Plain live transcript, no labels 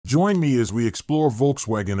Join me as we explore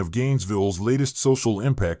Volkswagen of Gainesville's latest social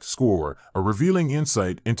impact score, a revealing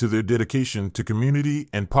insight into their dedication to community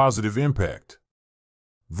and positive impact.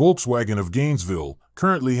 Volkswagen of Gainesville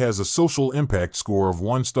currently has a social impact score of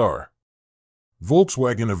 1 star.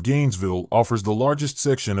 Volkswagen of Gainesville offers the largest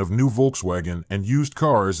section of new Volkswagen and used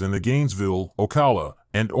cars in the Gainesville, Ocala,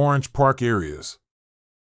 and Orange Park areas.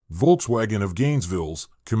 Volkswagen of Gainesville's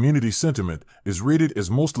community sentiment is rated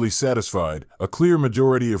as mostly satisfied. A clear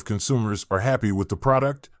majority of consumers are happy with the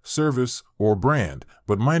product, service, or brand,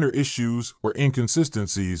 but minor issues or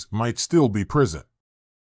inconsistencies might still be present.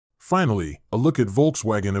 Finally, a look at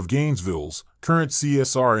Volkswagen of Gainesville's current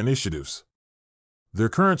CSR initiatives. Their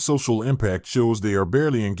current social impact shows they are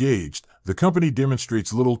barely engaged. The company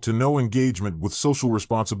demonstrates little to no engagement with social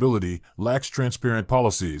responsibility, lacks transparent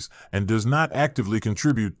policies, and does not actively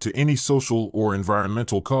contribute to any social or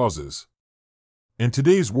environmental causes. In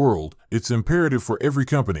today's world, it's imperative for every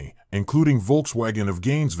company, including Volkswagen of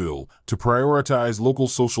Gainesville, to prioritize local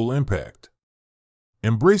social impact.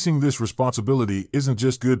 Embracing this responsibility isn't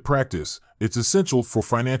just good practice, it's essential for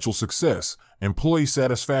financial success, employee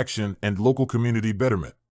satisfaction, and local community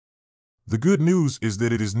betterment. The good news is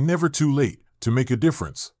that it is never too late to make a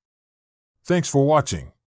difference. Thanks for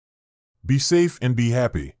watching. Be safe and be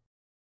happy.